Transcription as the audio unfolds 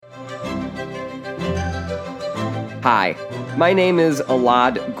Hi, my name is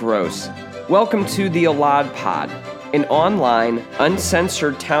Elad Gross. Welcome to the Elad Pod, an online,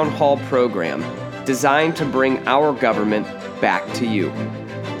 uncensored town hall program designed to bring our government back to you.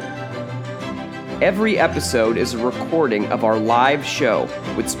 Every episode is a recording of our live show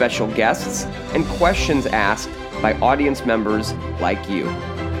with special guests and questions asked by audience members like you.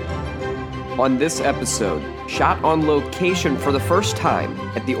 On this episode, shot on location for the first time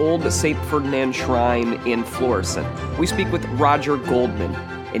at the old St. Ferdinand Shrine in Florissant, we speak with Roger Goldman,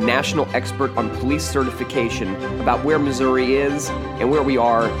 a national expert on police certification, about where Missouri is and where we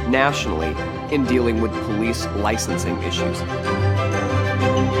are nationally in dealing with police licensing issues.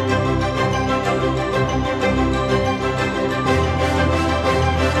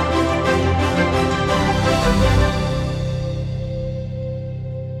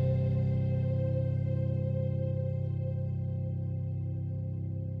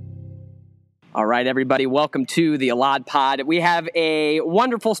 All right, everybody, welcome to the Elad Pod. We have a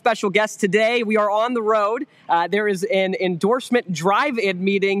wonderful special guest today. We are on the road. There is an endorsement drive-in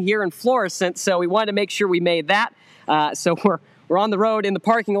meeting here in Florissant, so we wanted to make sure we made that. So we're on the road in the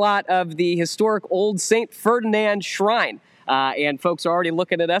parking lot of the historic old St. Ferdinand Shrine. And folks are already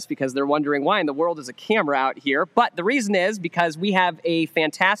looking at us because they're wondering why in the world is a camera out here. But the reason is because we have a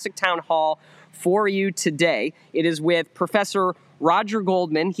fantastic town hall for you today. It is with Professor Roger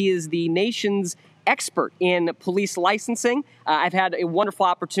Goldman. He is the nation's expert in police licensing. I've had a wonderful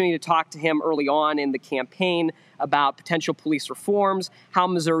opportunity to talk to him early on in the campaign about potential police reforms, how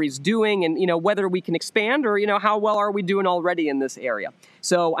Missouri's doing, and whether we can expand or how well are we doing already in this area.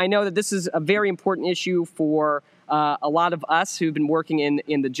 So I know that this is a very important issue for a lot of us who've been working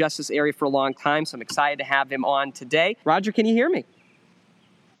in the justice area for a long time. So I'm excited to have him on today. Roger, can you hear me?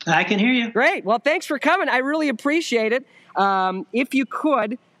 I can hear you. Great. Well, thanks for coming. I really appreciate it. If you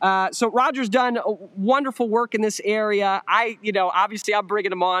could, so Roger's done wonderful work in this area. Obviously I'm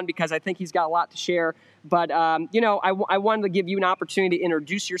bringing him on because I think he's got a lot to share. But, I wanted to give you an opportunity to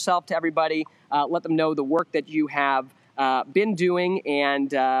introduce yourself to everybody, let them know the work that you have been doing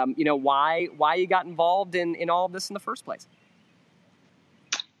and, why you got involved in all of this in the first place.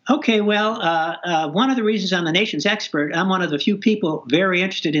 Okay, well, one of the reasons I'm the nation's expert, I'm one of the few people very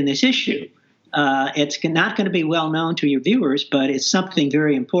interested in this issue. It's not going to be well known to your viewers, but it's something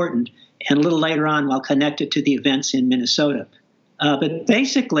very important. And a little later on, I'll connect it to the events in Minnesota. But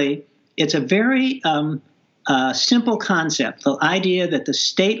basically, it's a very simple concept. The idea that the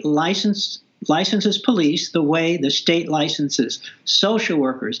state licenses police the way the state licenses social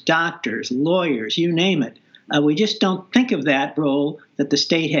workers, doctors, lawyers, you name it. We just don't think of that role that the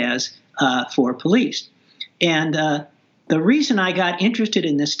state has for police. And the reason I got interested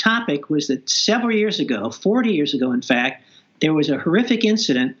in this topic was that several years ago, 40 years ago, in fact, there was a horrific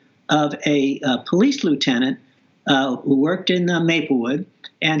incident of a police lieutenant who worked in Maplewood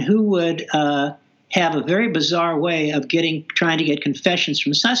and who would have a very bizarre way of trying to get confessions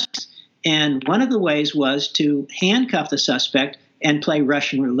from suspects. And one of the ways was to handcuff the suspect and play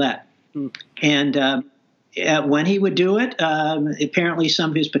Russian roulette. And when he would do it, apparently some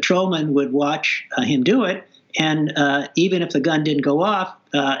of his patrolmen would watch him do it. And even if the gun didn't go off,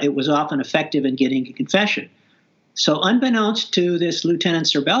 it was often effective in getting a confession. So unbeknownst to this Lieutenant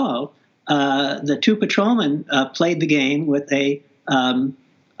Cerbello, the two patrolmen played the game with a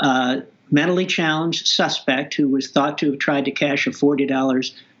mentally challenged suspect who was thought to have tried to cash a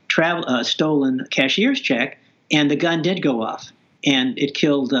 $40 stolen cashier's check, and the gun did go off. And it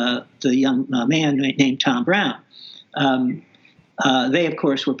killed the young man named Tom Brown. They, of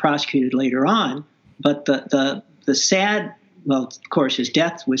course, were prosecuted later on. But the sad, well, of course, his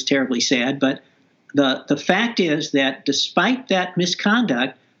death was terribly sad. But the fact is that despite that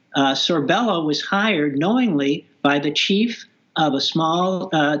misconduct, Cerbello was hired knowingly by the chief of a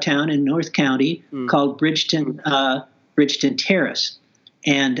small town in North County called Bridgeton Terrace.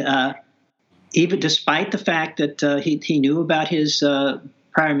 And even despite the fact that he knew about his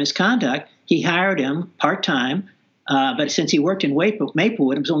prior misconduct, he hired him part-time. But since he worked in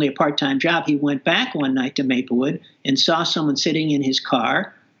Maplewood, it was only a part-time job, he went back one night to Maplewood and saw someone sitting in his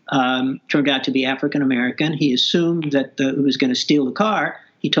car, turned out to be African-American. He assumed that who was going to steal the car.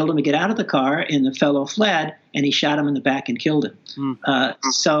 He told him to get out of the car, and the fellow fled, and he shot him in the back and killed him.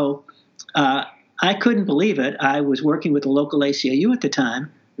 So I couldn't believe it. I was working with the local ACLU at the time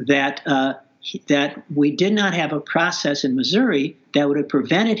that we did not have a process in Missouri that would have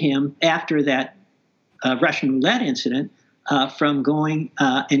prevented him after that Russian roulette incident from going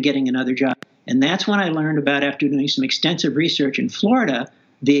and getting another job. And that's when I learned about, after doing some extensive research in Florida,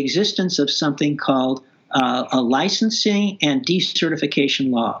 the existence of something called a licensing and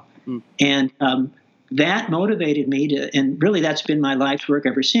decertification law. And that motivated me to, and really that's been my life's work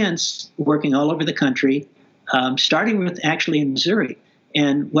ever since, working all over the country, starting with actually in Missouri.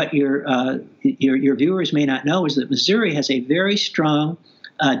 And what your viewers may not know is that Missouri has a very strong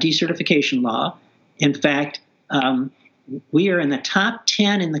decertification law. In fact, we are in the top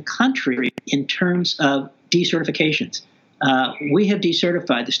 10 in the country in terms of decertifications. We have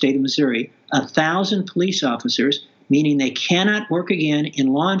decertified, the state of Missouri, 1,000 police officers, meaning they cannot work again in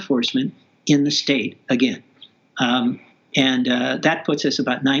law enforcement in the state again. And that puts us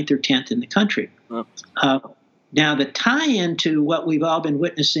about 9th or 10th in the country. Now, the tie-in to what we've all been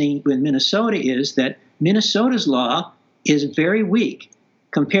witnessing with Minnesota is that Minnesota's law is very weak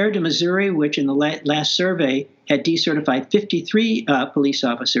compared to Missouri, which in the last survey had decertified 53 police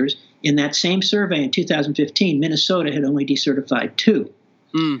officers. In that same survey in 2015, Minnesota had only decertified 2.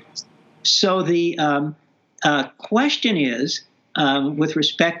 So the question is, with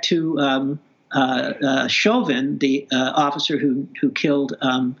respect to Chauvin, the officer who killed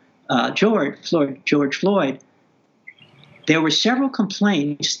George Floyd, there were several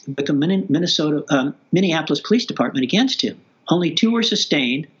complaints with the Minneapolis Police Department against him. Only 2 were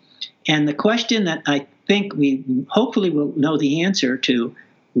sustained. And the question that I think we hopefully will know the answer to,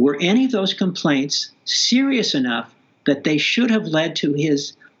 were any of those complaints serious enough that they should have led to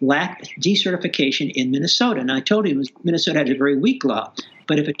his lack of decertification in Minnesota? And I told him Minnesota had a very weak law.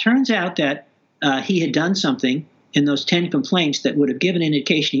 But if it turns out that he had done something in those 10 complaints that would have given an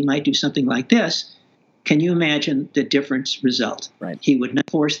indication he might do something like this, can you imagine the difference result? Right. He would not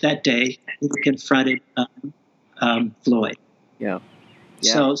force that day. He confronted Floyd. Yeah.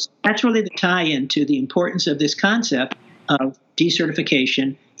 So that's really the tie-in to the importance of this concept of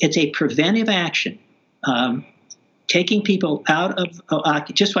decertification. It's a preventive action, taking people out of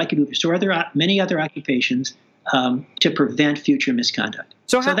just like you do many other occupations, to prevent future misconduct.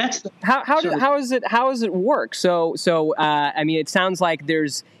 So how does it work? So I mean, it sounds like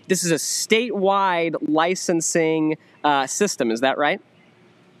this is a statewide licensing system. Is that right?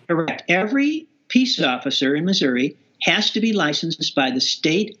 Correct. Every peace officer in Missouri has to be licensed by the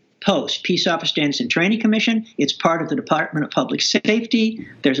state post. Peace Officer Standards and Training Commission. It's part of the Department of Public Safety.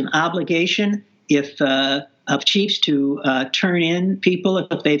 There's an obligation of chiefs to turn in people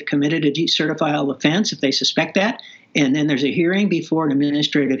if they've committed a decertifiable offense, if they suspect that. And then there's a hearing before an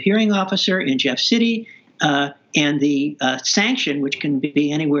administrative hearing officer in Jeff City. And the sanction, which can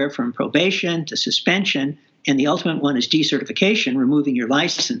be anywhere from probation to suspension, and the ultimate one is decertification, removing your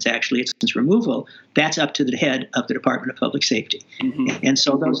license, actually, it's removal. That's up to the head of the Department of Public Safety. Mm-hmm. And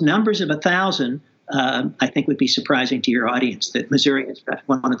so those numbers of 1,000, I think, would be surprising to your audience, that Missouri is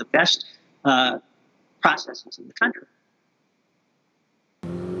one of the best processes in the country.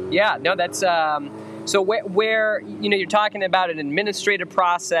 Yeah, no, that's so where you're talking about an administrative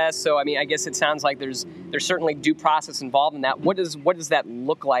process. So I mean, I guess it sounds like there's certainly due process involved in that. What does that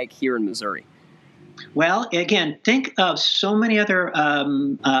look like here in Missouri? Well, again, think of so many other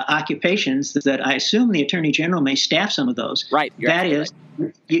occupations that I assume the Attorney General may staff some of those. Right. That is,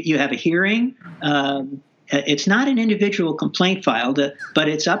 right. You have a hearing. It's not an individual complaint filed, but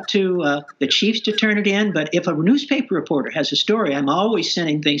it's up to the chiefs to turn it in. But if a newspaper reporter has a story, I'm always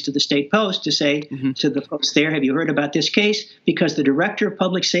sending things to the State Post to say to the folks there, have you heard about this case? Because the Director of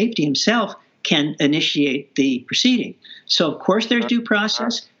Public Safety himself can initiate the proceeding. So, of course, there's due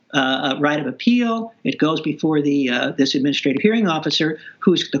process. A right of appeal. It goes before this administrative hearing officer,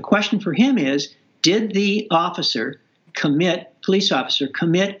 the question for him is, did the police officer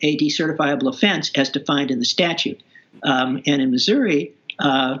commit a decertifiable offense as defined in the statute? And in Missouri,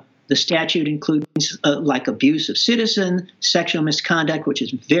 the statute includes like abuse of citizen, sexual misconduct, which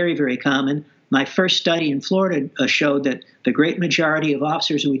is very, very common. My first study in Florida showed that the great majority of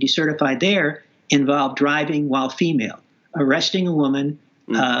officers who we decertified there involved driving while female, arresting a woman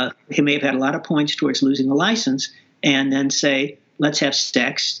who may have had a lot of points towards losing a license, and then say, let's have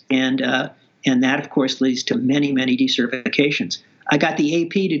sex. And that, of course, leads to many, many decertifications. I got the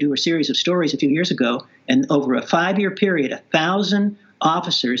AP to do a series of stories a few years ago, and over a 5-year period, 1,000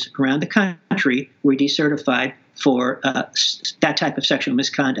 officers around the country were decertified for that type of sexual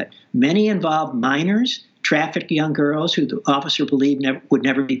misconduct. Many involved minors, trafficked young girls who the officer believed would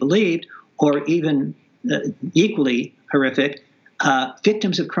never be believed, or even equally horrific,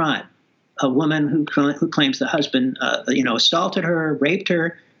 victims of crime. A woman who claims the husband, assaulted her, raped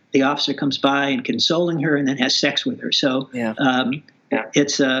her. The officer comes by and consoling her, and then has sex with her. So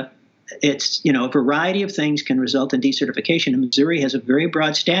it's a variety of things can result in decertification. And Missouri has a very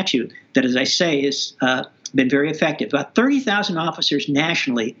broad statute that, as I say, has been very effective. About 30,000 officers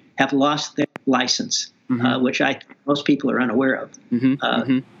nationally have lost their license, which most people are unaware of.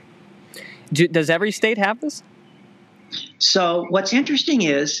 Does every state have this? So what's interesting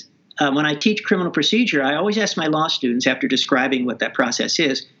is when I teach criminal procedure, I always ask my law students after describing what that process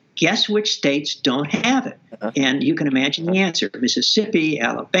is, guess which states don't have it? And you can imagine the answer: Mississippi,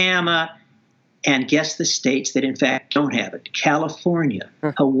 Alabama, and guess the states that in fact don't have it: California,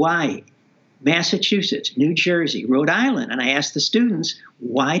 Hawaii, Massachusetts, New Jersey, Rhode Island. And I asked the students,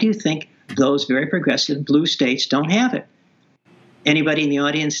 why do you think those very progressive blue states don't have it? Anybody in the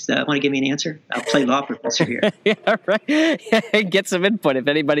audience want to give me an answer? I'll play law professor here. Yeah, right. Get some input. If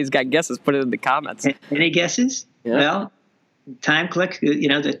anybody's got guesses, put it in the comments. Any guesses? Yeah. Well, time click.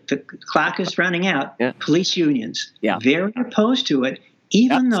 The clock is running out. Yeah. Police unions, very opposed to it,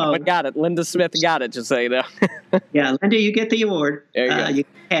 even though. Someone got it. Linda Smith got it, just so you know. Yeah, Linda, you get the award. There you go. You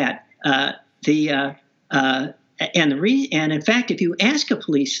get and in fact, if you ask a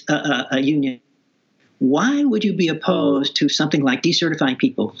police a union, why would you be opposed to something like decertifying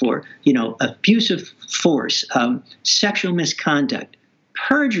people for, abusive force, sexual misconduct,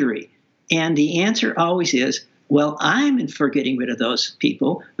 perjury? And the answer always is, well, I'm for getting rid of those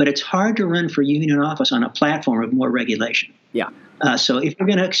people, but it's hard to run for union office on a platform of more regulation. Yeah. So if you're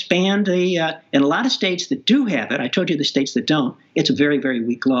going to expand in a lot of states that do have it, I told you the states that don't, it's a very, very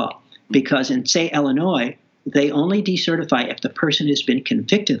weak law. Because in, say, Illinois, they only decertify if the person has been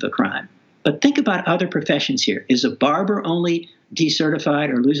convicted of a crime. But think about other professions here. Is a barber only decertified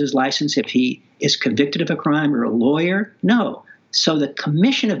or loses license if he is convicted of a crime, or a lawyer? No. So the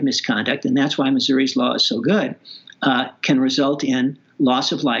commission of misconduct, and that's why Missouri's law is so good, can result in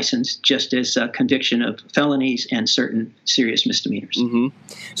loss of license, just as conviction of felonies and certain serious misdemeanors. Mm-hmm.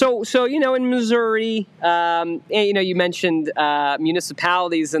 So in Missouri, you mentioned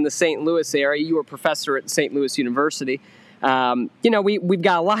municipalities in the St. Louis area. You were a professor at St. Louis University. We've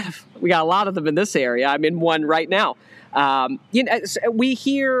got a lot of them in this area. I'm in one right now. We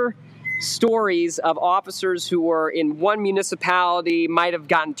hear stories of officers who were in one municipality, might have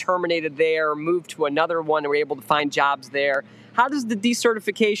gotten terminated there, moved to another one, and were able to find jobs there. How does the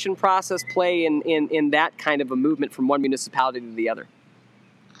decertification process play in that kind of a movement from one municipality to the other?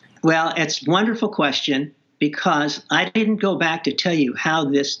 Well, it's a wonderful question, because I didn't go back to tell you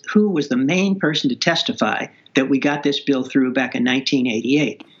who was the main person to testify that we got this bill through back in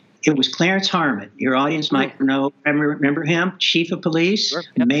 1988. It was Clarence Harmon. Your audience might remember him, chief of police, Sure.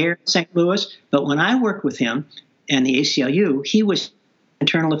 Yep. mayor of St. Louis. But when I worked with him and the ACLU, he was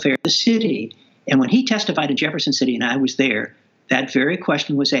internal affairs of the city. And when he testified in Jefferson City and I was there, that very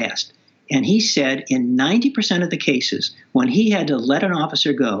question was asked. And he said in 90% of the cases, when he had to let an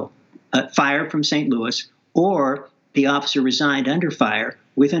officer go, fired from St. Louis, or the officer resigned under fire,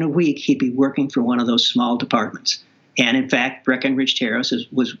 within a week he'd be working for one of those small departments. And in fact, Breckenridge Terrace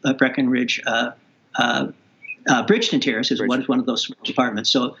Bridgeton Terrace was one of those small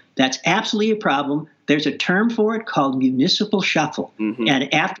departments. So that's absolutely a problem. There's a term for it called municipal shuffle. Mm-hmm.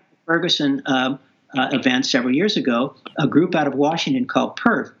 And after the Ferguson event several years ago, a group out of Washington called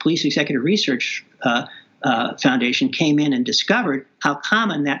PERF, Police Executive Research Foundation, came in and discovered how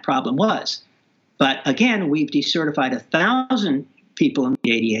common that problem was. But again, we've decertified 1,000 people in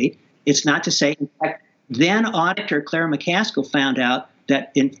 1988. It's not to say, in fact, then auditor Clara McCaskill found out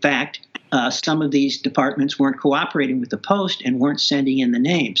that, in fact, some of these departments weren't cooperating with the Post and weren't sending in the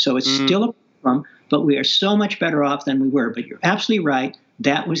name. So it's still a problem, but we are so much better off than we were. But you're absolutely right.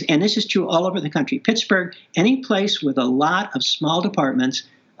 And this is true all over the country. Pittsburgh, any place with a lot of small departments,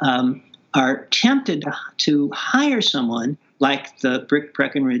 are tempted to hire someone like the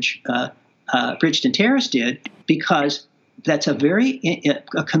Breckenridge Bridgeton Terrace did, because that's a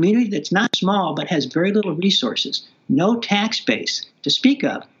community that's not small but has very little resources, no tax base to speak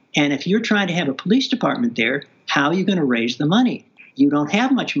of. And if you're trying to have a police department there, how are you going to raise the money? You don't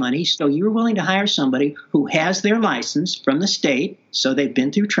have much money, so you're willing to hire somebody who has their license from the state, so they've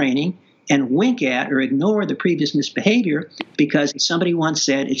been through training, and wink at or ignore the previous misbehavior, because somebody once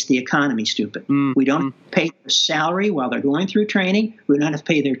said it's the economy, stupid. Mm-hmm. We don't have to pay their salary while they're going through training. We don't have to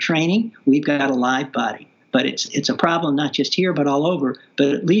pay their training. We've got a live body. But it's a problem not just here but all over.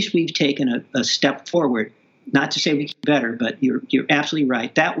 But at least we've taken a step forward. Not to say we can do better, but you're absolutely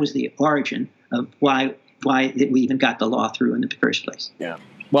right. That was the origin of why we even got the law through in the first place. Yeah.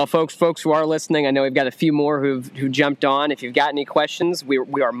 Well, folks who are listening, I know we've got a few more who jumped on. If you've got any questions,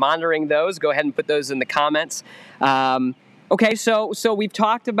 we are monitoring those. Go ahead and put those in the comments. Okay, so we've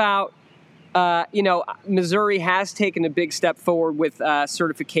talked about, Missouri has taken a big step forward with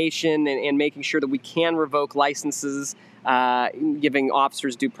certification and making sure that we can revoke licenses, giving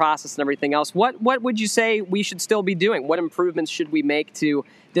officers due process and everything else. What would you say we should still be doing? What improvements should we make to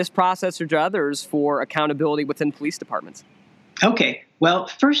this process or to others for accountability within police departments? Okay. Well,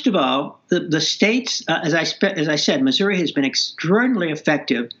 first of all, the states, as I said, Missouri has been extraordinarily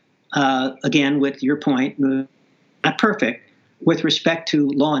effective. Again, with your point, not perfect with respect to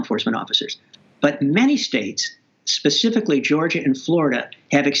law enforcement officers, but many states, specifically Georgia and Florida,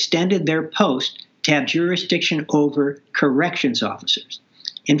 have extended their post to have jurisdiction over corrections officers.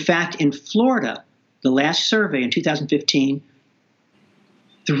 In fact, in Florida, the last survey in 2015,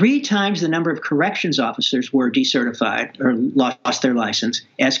 3 times the number of corrections officers were decertified or lost their license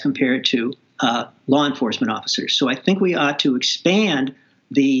as compared to law enforcement officers. So I think we ought to expand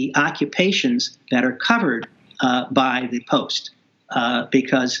the occupations that are covered by the post,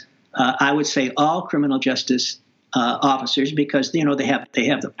 because I would say all criminal justice officers, because they have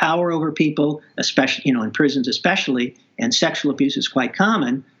the power over people, especially in prisons, especially, and sexual abuse is quite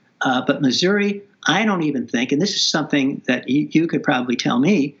common. But Missouri, I don't even think, and this is something that you could probably tell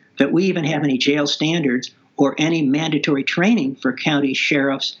me, that we even have any jail standards or any mandatory training for county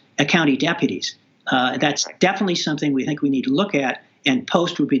sheriffs, county deputies. That's definitely something we think we need to look at, and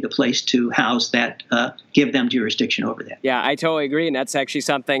post would be the place to house that, give them jurisdiction over that. Yeah, I totally agree, and that's actually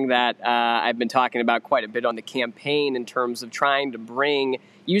something that I've been talking about quite a bit on the campaign in terms of trying to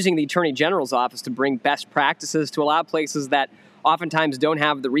using the Attorney General's office to bring best practices to a lot of places that oftentimes don't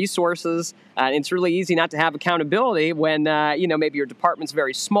have the resources. It's really easy not to have accountability when, maybe your department's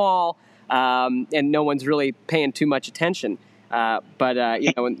very small and no one's really paying too much attention. But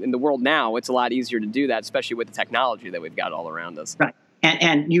in the world now, it's a lot easier to do that, especially with the technology that we've got all around us. Right.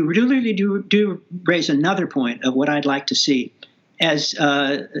 And you really do raise another point of what I'd like to see. As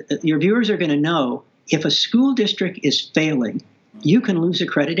your viewers are going to know, if a school district is failing, you can lose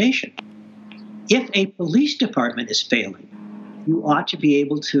accreditation. If a police department is failing, you ought to be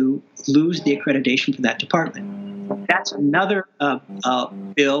able to lose the accreditation for that department. That's another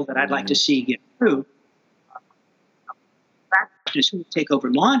bill that I'd like to see get through. Practice who take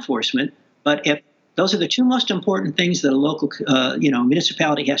over law enforcement, but if those are the 2 most important things that a local,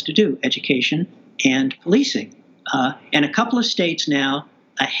 municipality has to do: education and policing. And a couple of states now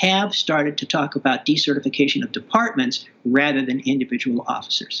have started to talk about decertification of departments rather than individual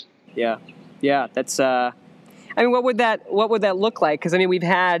officers. Yeah, that's. What would that look like? Because we've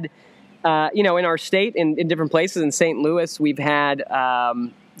had, in our state, in different places, in St. Louis, we've had,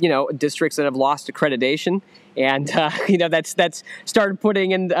 districts that have lost accreditation, and that's started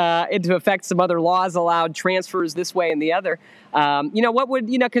putting into effect some other laws, allowed transfers this way and the other.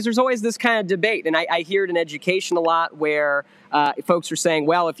 Because there's always this kind of debate, and I hear it in education a lot, where folks are saying,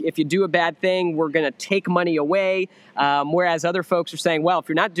 well, if you do a bad thing, we're going to take money away, whereas other folks are saying, well, if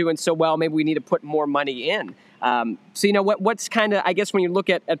you're not doing so well, maybe we need to put more money in. What's kind of, I guess, when you look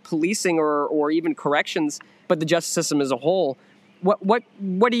at policing or even corrections, but the justice system as a whole,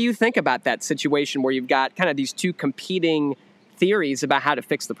 what do you think about that situation where you've got kind of these 2 competing theories about how to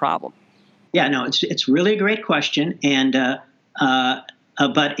fix the problem? Yeah, no, it's really a great question. And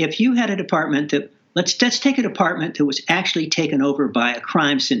but if you had a department that let's take a department that was actually taken over by a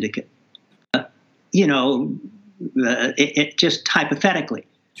crime syndicate, it just hypothetically,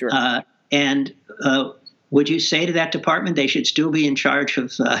 sure. Would you say to that department they should still be in charge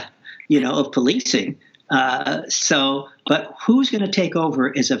of policing? But who's going to take over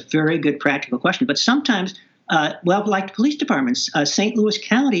is a very good practical question. But sometimes, like police departments, St. Louis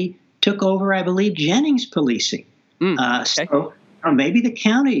County took over, I believe, Jennings policing. Okay. So maybe the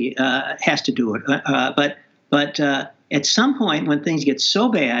county has to do it. But at some point, when things get so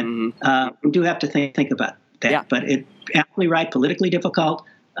bad, we do have to think about that. Yeah. But it's absolutely right, politically difficult.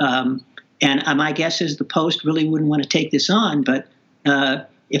 And my guess is the Post really wouldn't want to take this on, but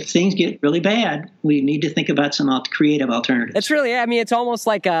if things get really bad, we need to think about some creative alternatives. It's really, it's almost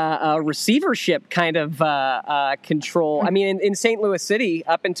like a receivership kind of control. In St. Louis City,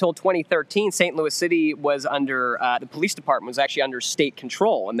 up until 2013, St. Louis City was under, the police department was actually under state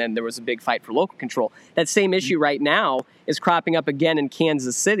control, and then there was a big fight for local control. That same issue right now is cropping up again in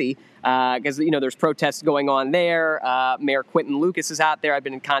Kansas City, because, there's protests going on there. Mayor Quentin Lucas is out there. I've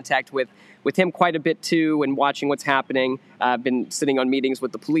been in contact with him quite a bit too, and watching what's happening. I've been sitting on meetings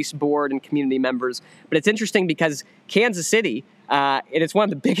with the police board and community members. But it's interesting because Kansas City, it is one of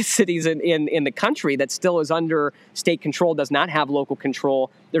the biggest cities in the country that still is under state control, does not have local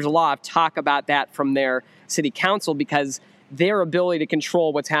control. There's a lot of talk about that from their city council because their ability to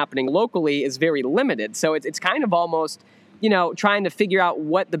control what's happening locally is very limited. So it's kind of almost, trying to figure out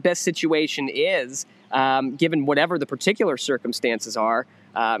what the best situation is, given whatever the particular circumstances are.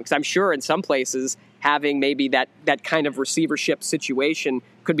 Because I'm sure in some places having maybe that kind of receivership situation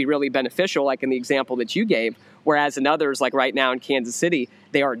could be really beneficial, like in the example that you gave. whereas in others, like right now in Kansas City,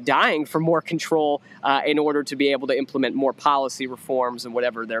 they are dying for more control in order to be able to implement more policy reforms and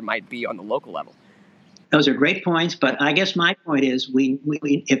whatever there might be on the local level. Those are great points, but I guess my point is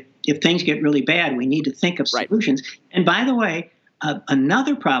if things get really bad, we need to think of solutions. Right. And by the way,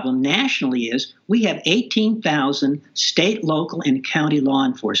 another problem nationally is we have 18,000 state, local, and county law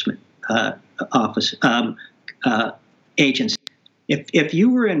enforcement agencies. If you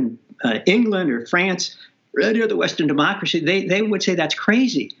were in England or France or any other Western democracy, they would say that's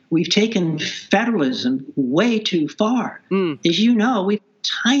crazy. We've taken federalism way too far. As you know, we have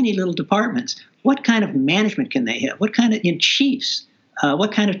tiny little departments. What kind of management can they have? What kind of chiefs?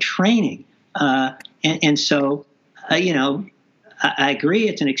 What kind of training? And so, I agree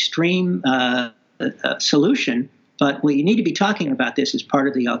it's an extreme solution, but we need to be talking about this as part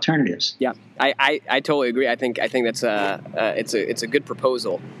of the alternatives. Yeah, I totally agree. I think that's it's a good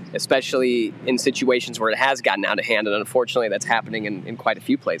proposal, especially in situations where it has gotten out of hand, and unfortunately, that's happening in quite a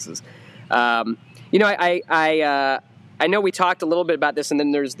few places. I know we talked a little bit about this, and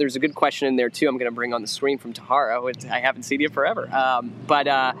then there's a good question in there too. I'm going to bring on the screen from Tahara, which I haven't seen it forever.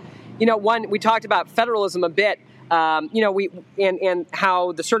 One, we talked about federalism a bit. And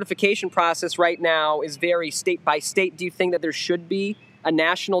how the certification process right now is very state by state. Do you think that there should be a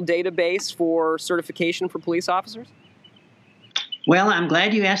national database for certification for police officers? Well, I'm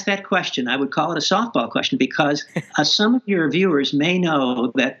glad you asked that question. I would call it a softball question because some of your viewers may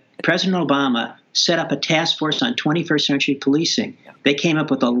know that President Obama set up a task force on 21st century policing. They came up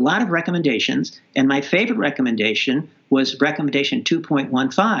with a lot of recommendations, and my favorite recommendation was recommendation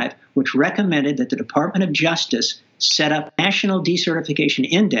 2.15, which recommended that the Department of Justice set up a national decertification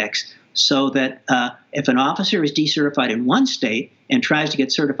index so that if an officer is decertified in one state and tries to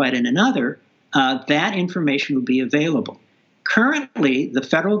get certified in another, that information will be available. Currently, the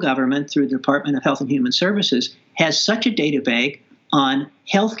federal government, through the Department of Health and Human Services, has such a data bank on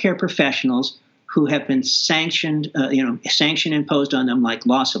healthcare professionals who have been sanction imposed on them, like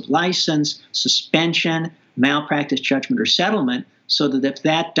loss of license, suspension, malpractice judgment, or settlement, so that if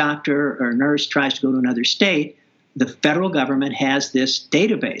that doctor or nurse tries to go to another state, the federal government has this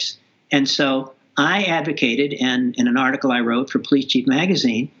database. And so I advocated in an article I wrote for Police Chief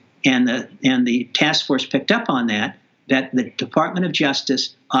Magazine, and the task force picked up on that the Department of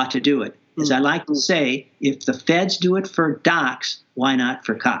Justice ought to do it. As I like to say, if the feds do it for docs, why not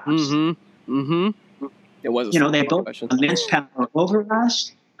for cops? Mm-hmm. Mm-hmm. It was they both immense power over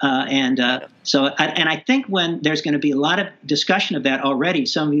us. So I think when there's going to be a lot of discussion of that already,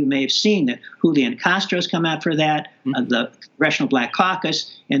 some of you may have seen that Julian Castro's come out for that, the Congressional Black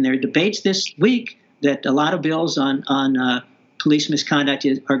Caucus, and there are debates this week that a lot of bills on police misconduct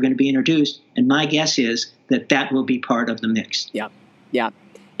are going to be introduced. And my guess is that will be part of the mix.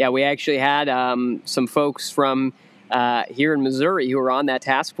 Yeah, we actually had some folks from here in Missouri who are on that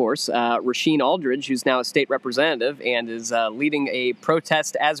task force. Rasheen Aldridge, who's now a state representative and is leading a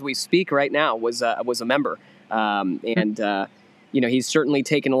protest as we speak right now, was a member. He's certainly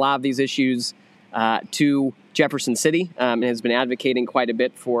taken a lot of these issues to Jefferson City and has been advocating quite a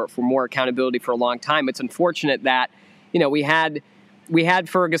bit for more accountability for a long time. It's unfortunate that, we had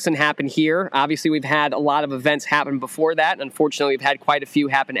Ferguson happen here. Obviously, we've had a lot of events happen before that. Unfortunately, we've had quite a few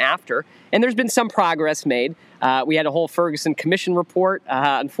happen after. And there's been some progress made. We had a whole Ferguson Commission report.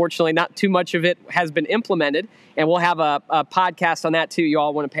 Unfortunately, not too much of it has been implemented. And we'll have a podcast on that, too. You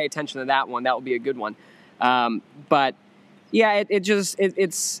all want to pay attention to that one. That will be a good one. For me,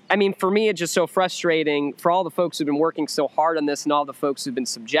 it's just so frustrating for all the folks who've been working so hard on this and all the folks who've been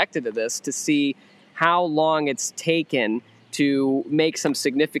subjected to this to see how long it's taken to make some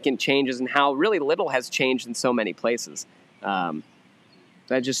significant changes and how really little has changed in so many places.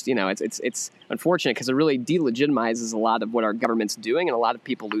 It's unfortunate because it really delegitimizes a lot of what our government's doing, and a lot of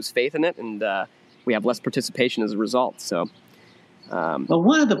people lose faith in it, and we have less participation as a result. So, well,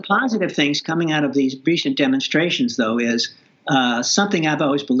 one of the positive things coming out of these recent demonstrations, though, is something I've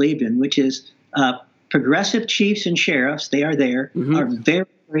always believed in, which is progressive chiefs and sheriffs, they are there, are very,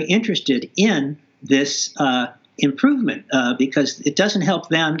 very interested in this improvement because it doesn't help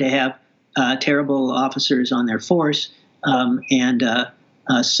them to have terrible officers on their force.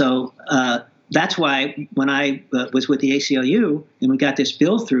 So that's why when I was with the ACLU and we got this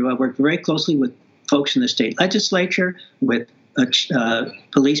bill through, I worked very closely with folks in the state legislature, with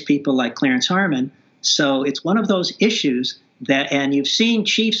police people like Clarence Harmon. So it's one of those issues and you've seen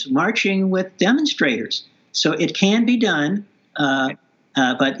chiefs marching with demonstrators. So it can be done.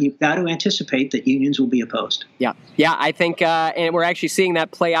 But you've got to anticipate that unions will be opposed. Yeah, I think, and we're actually seeing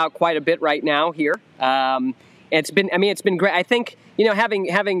that play out quite a bit right now here. It's been great. I think,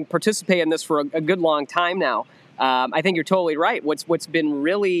 having participated in this for a good long time now, I think you're totally right. What's been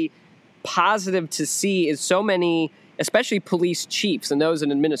really positive to see is so many, especially police chiefs and those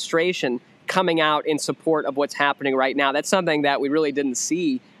in administration, coming out in support of what's happening right now. That's something that we really didn't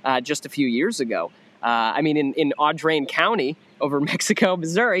see just a few years ago. In Audrain County over Mexico,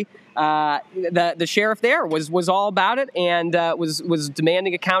 Missouri, the sheriff there was all about it and was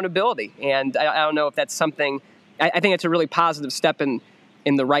demanding accountability. And I don't know if that's something. I think it's a really positive step in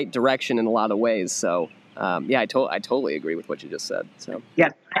the right direction in a lot of ways. So I totally agree with what you just said. So yeah,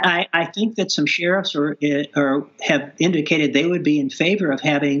 I think that some sheriffs have indicated they would be in favor of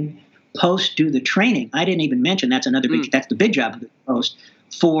having Post do the training. I didn't even mention that's that's the big job of the Post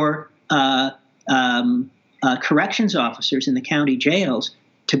for corrections officers in the county jails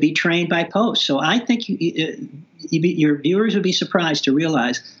to be trained by Post. So I think your viewers would be surprised to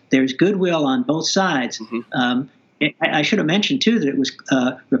realize there's goodwill on both sides. Mm-hmm. I should have mentioned, too, that it was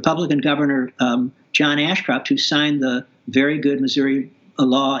Republican Governor John Ashcroft who signed the very good Missouri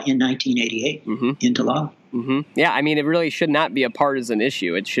law in 1988 into law. Mm-hmm. Yeah, it really should not be a partisan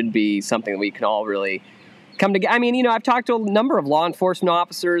issue. It should be something that we can all really come together. I've talked to a number of law enforcement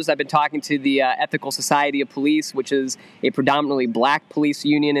officers. I've been talking to the Ethical Society of Police, which is a predominantly black police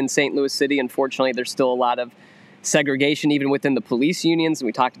union in St. Louis City. Unfortunately, there's still a lot of segregation even within the police unions, and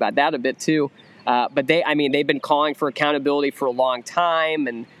we talked about that a bit too. But they've been calling for accountability for a long time,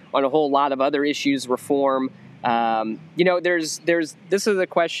 and on a whole lot of other issues, reform. This is a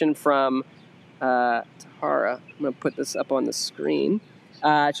question from Tara. I'm going to put this up on the screen.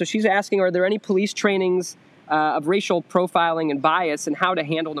 So she's asking, are there any police trainings of racial profiling and bias and how to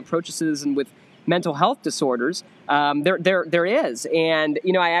handle and approach citizens with mental health disorders? There is. And,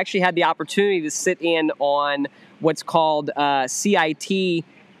 I actually had the opportunity to sit in on what's called CIT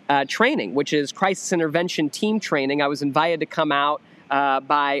training, which is Crisis Intervention Team Training. I was invited to come out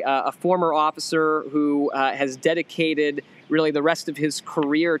by a former officer who has dedicated really the rest of his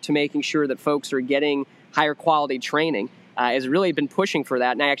career to making sure that folks are getting higher quality training. Has really been pushing for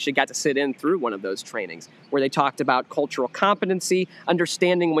that, and I actually got to sit in through one of those trainings where they talked about cultural competency,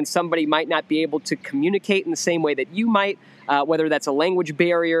 understanding when somebody might not be able to communicate in the same way that you might, whether that's a language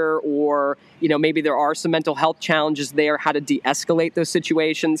barrier or maybe there are some mental health challenges there, how to de-escalate those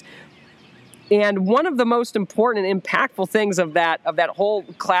situations. And one of the most important and impactful things of that whole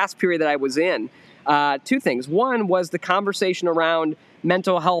class period that I was in, two things. One was the conversation around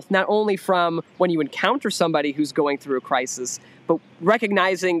mental health, not only from when you encounter somebody who's going through a crisis, but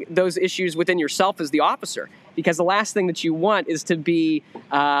recognizing those issues within yourself as the officer. Because the last thing that you want is to be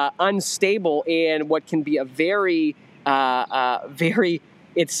unstable in what can be a very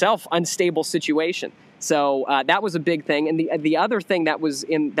itself unstable situation. So that was a big thing. And the other thing that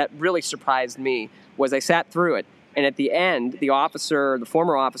really surprised me was I sat through it, and at the end, the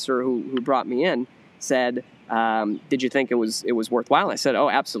former officer who brought me in, said, did you think it was worthwhile? And I said, oh,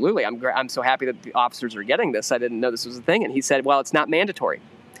 absolutely. I'm so happy that the officers are getting this. I didn't know this was a thing. And he said, well, it's not mandatory.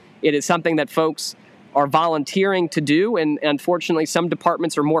 It is something that folks are volunteering to do. And unfortunately, some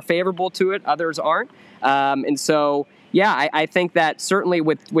departments are more favorable to it. Others aren't. And so, I think that certainly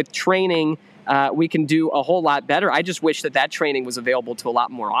with training, we can do a whole lot better. I just wish that training was available to a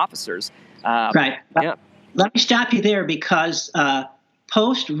lot more officers. Right. Yeah. Let me stop you there because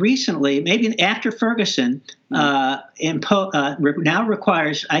Post recently, maybe after Ferguson, now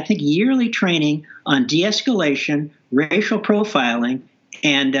requires, I think, yearly training on de-escalation, racial profiling,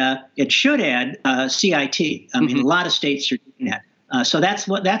 and it should add CIT. I mean, a lot of states are doing that. So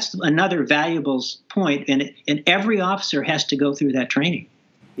that's another valuable point, and every officer has to go through that training.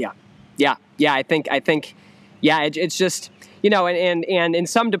 Yeah. I think. It's just. And in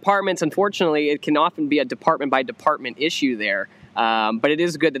some departments, unfortunately, it can often be a department by department issue there. But it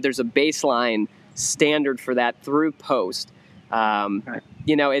is good that there's a baseline standard for that through Post. Right.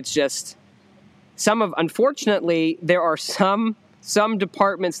 It's just unfortunately, there are some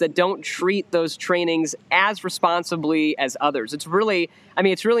departments that don't treat those trainings as responsibly as others. It's really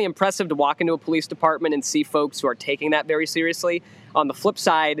impressive to walk into a police department and see folks who are taking that very seriously. On the flip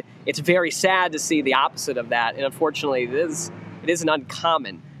side, it's very sad to see the opposite of that. And unfortunately, it isn't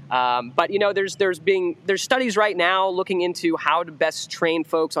uncommon. But there's studies right now looking into how to best train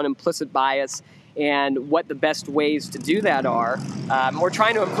folks on implicit bias and what the best ways to do that are. We're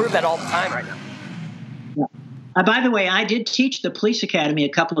trying to improve that all the time right now. Yeah. By the way, I did teach the police academy a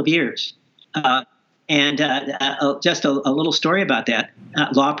couple of years, and just a little story about that.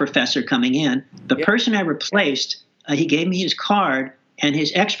 Law professor coming in, the person I replaced, he gave me his card, and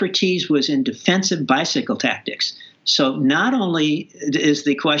his expertise was in defensive bicycle tactics. So not only is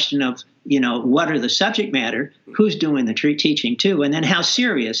the question of, what are the subject matter, who's doing the teaching too, and then how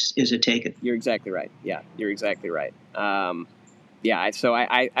serious is it taken? You're exactly right. Yeah, you're exactly right. So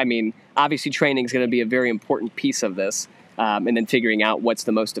I mean, obviously training is going to be a very important piece of this, and then figuring out what's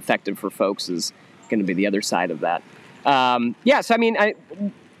the most effective for folks is going to be the other side of that. So I mean,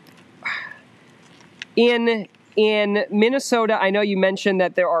 in Minnesota, I know you mentioned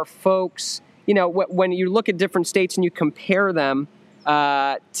that there are folks, when you look at different states and you compare them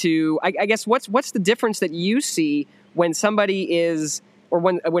to, I guess, what's the difference that you see when somebody is, or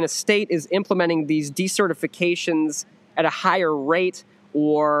when a state is implementing these decertifications at a higher rate,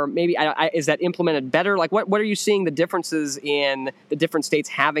 or maybe is that implemented better? Like, what are you seeing the differences in the different states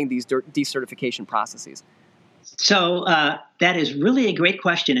having these decertification processes? So that is really a great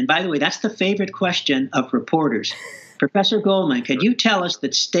question. And by the way, that's the favorite question of reporters. Professor Goldman, could you tell us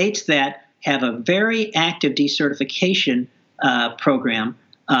that states that have a very active decertification program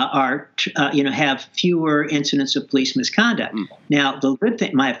have fewer incidents of police misconduct? Now, the good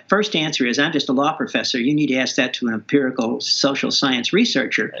thing, my first answer is I'm just a law professor. You need to ask that to an empirical social science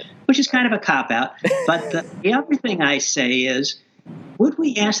researcher, which is kind of a cop-out. But the other thing I say is, would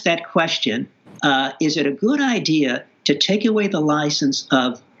we ask that question? Is it a good idea to take away the license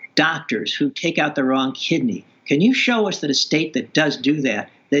of doctors who take out the wrong kidney? Can you show us that a state that does do that,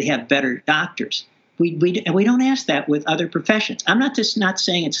 they have better doctors? We don't ask that with other professions. I'm not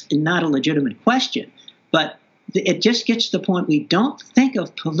saying it's not a legitimate question, but it just gets to the point we don't think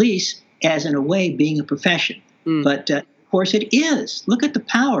of police as, in a way, being a profession. But, of course, it is. Look at the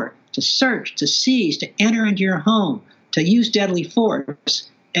power to search, to seize, to enter into your home, to use deadly force.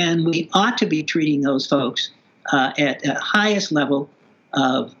 And we ought to be treating those folks at the highest level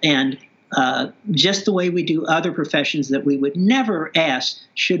and just the way we do other professions that we would never ask,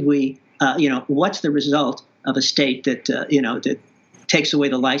 should we, what's the result of a state that, that takes away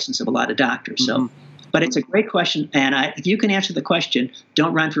the license of a lot of doctors. So, but it's a great question. And if you can answer the question,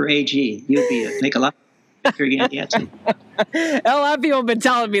 don't run for AG. You'd make a lot of answer. A lot of people have been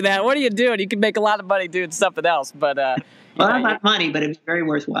telling me that. What are you doing? You can make a lot of money doing something else. But well, not money, but it's very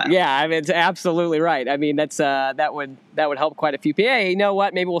worthwhile. Yeah, I mean, it's absolutely right. I mean, that would help quite a few people. Hey, you know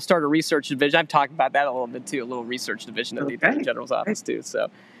what? Maybe we'll start a research division. I've talked about that a little bit too, a little research division of the Attorney General's office too. So,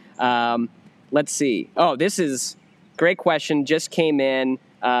 let's see. Oh, this is a great question. Just came in,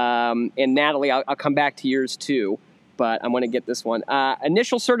 and Natalie, I'll come back to yours too, but I'm going to get this one.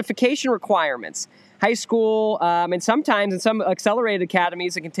 Initial certification requirements. High school, and sometimes in some accelerated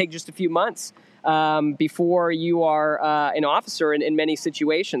academies, it can take just a few months before you are an officer in many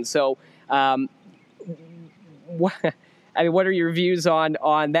situations. So, what are your views on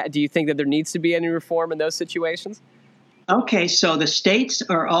that? Do you think that there needs to be any reform in those situations? Okay, so the states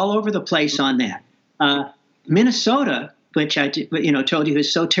are all over the place on that. Minnesota, which I told you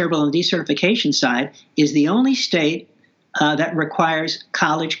is so terrible on the decertification side, is the only state that requires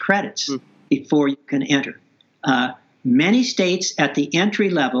college credits before you can enter. Many states at the entry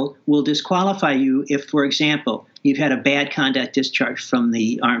level will disqualify you if, for example, you've had a bad conduct discharge from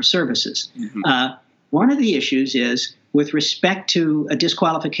the armed services. One of the issues is with respect to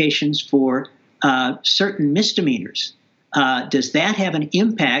disqualifications for certain misdemeanors. Does that have an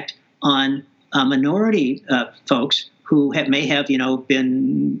impact on minority folks who may have,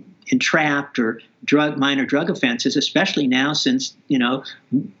 been entrapped or minor drug offenses, especially now since,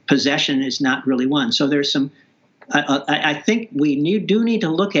 possession is not really one. So there's some, I think we do need to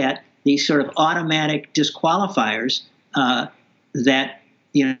look at these sort of automatic disqualifiers that,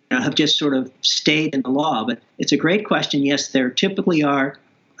 have just sort of stayed in the law. But it's a great question. Yes, there typically are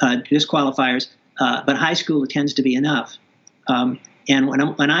disqualifiers, but high school tends to be enough. And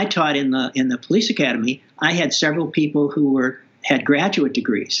when I taught in the police academy, I had several people who had graduate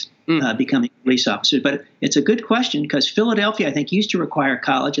degrees becoming police officers. But it's a good question because Philadelphia, I think, used to require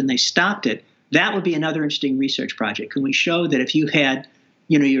college and they stopped it. That would be another interesting research project. Can we show that if you've had,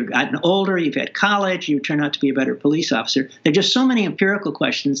 you've gotten older, you've had college, you turn out to be a better police officer? There are just so many empirical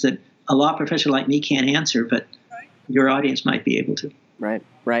questions that a law professor like me can't answer, but your audience might be able to. Right.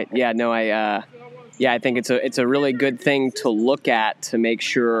 Yeah, no, I think it's a really good thing to look at to make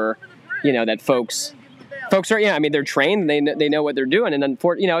sure, that folks are, they're trained, they know what they're doing. And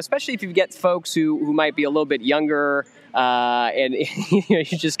especially if you get folks who might be a little bit younger, and you're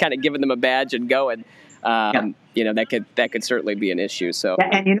just kind of giving them a badge and going, that could certainly be an issue. So,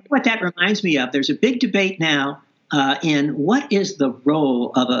 and you know what that reminds me of? There's a big debate now in what is the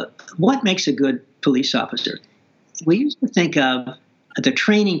role of what makes a good police officer. We used to think of the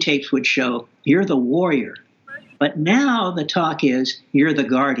training tapes would show you're the warrior, but now the talk is you're the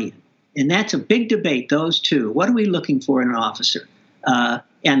guardian. And that's a big debate, those two. What are we looking for in an officer?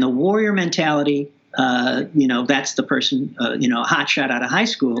 And the warrior mentality, that's the person, a hotshot out of high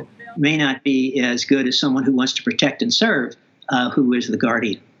school may not be as good as someone who wants to protect and serve, who is the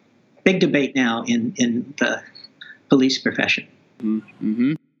guardian. Big debate now in the police profession.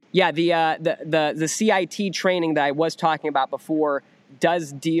 Mm-hmm. Yeah, the CIT training that I was talking about before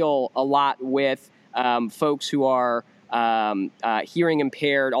does deal a lot with folks who are hearing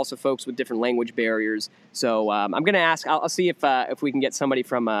impaired, also folks with different language barriers. So I'm going to ask. I'll see if we can get somebody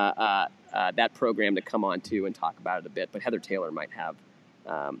from that program to come on too and talk about it a bit. But Heather Taylor might have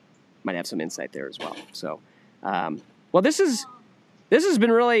some insight there as well. So, well, this has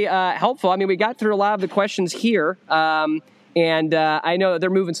been really helpful. I mean, we got through a lot of the questions here. And I know they're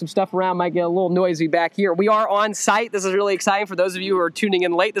moving some stuff around, might get a little noisy back here. We are on site. This is really exciting for those of you who are tuning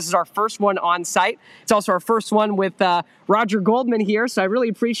in late. This is our first one on site. It's also our first one with Roger Goldman here, so I really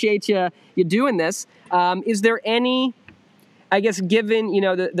appreciate you doing this. Is there any, I guess, given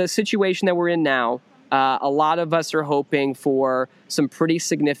the situation that we're in now, a lot of us are hoping for some pretty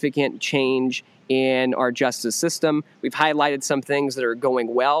significant change in our justice system. We've highlighted some things that are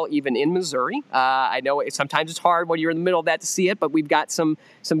going well, even in Missouri. I know sometimes it's hard when you're in the middle of that to see it, but we've got some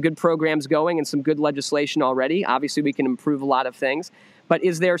good programs going and some good legislation already. Obviously, we can improve a lot of things. But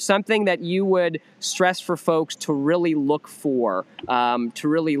is there something that you would stress for folks to really look for, to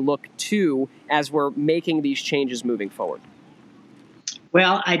really look to as we're making these changes moving forward?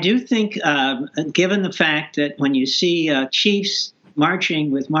 Well, I do think, given the fact that when you see chiefs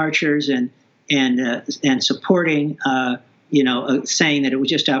marching with marchers and supporting, saying that it was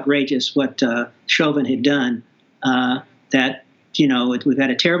just outrageous what Chauvin had done, that, we've had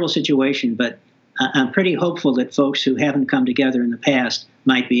a terrible situation, but I'm pretty hopeful that folks who haven't come together in the past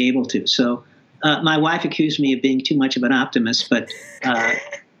might be able to. So my wife accused me of being too much of an optimist, but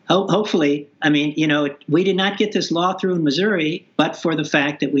hopefully, I mean, we did not get this law through in Missouri, but for the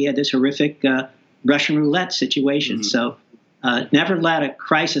fact that we had this horrific Russian roulette situation. Mm-hmm. So never let a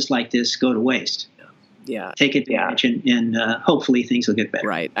crisis like this go to waste. Yeah. Take advantage, and hopefully things will get better.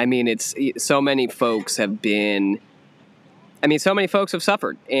 Right. I mean, so many folks have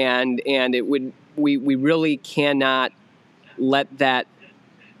suffered, and we really cannot let that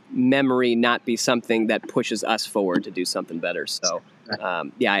memory not be something that pushes us forward to do something better. So,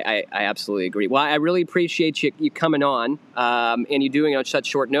 I absolutely agree. Well, I really appreciate you coming on and you doing it on such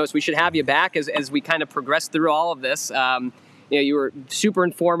short notice. We should have you back as we kind of progress through all of this. You were super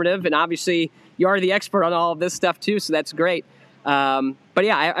informative, and obviously you are the expert on all of this stuff too, so that's great. But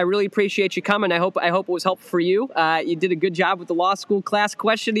yeah, I really appreciate you coming. I hope it was helpful for you. You did a good job with the law school class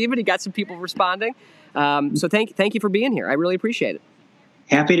question even. You got some people responding. So thank you for being here. I really appreciate it.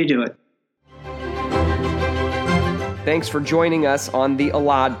 Happy to do it. Thanks for joining us on the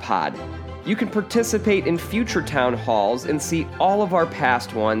Alad Pod. You can participate in future town halls and see all of our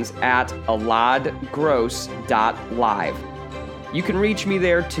past ones at aladgross.live. You can reach me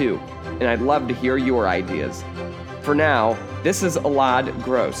there too, and I'd love to hear your ideas. For now, this is Alad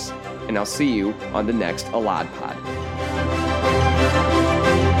Gross, and I'll see you on the next Alad Pod.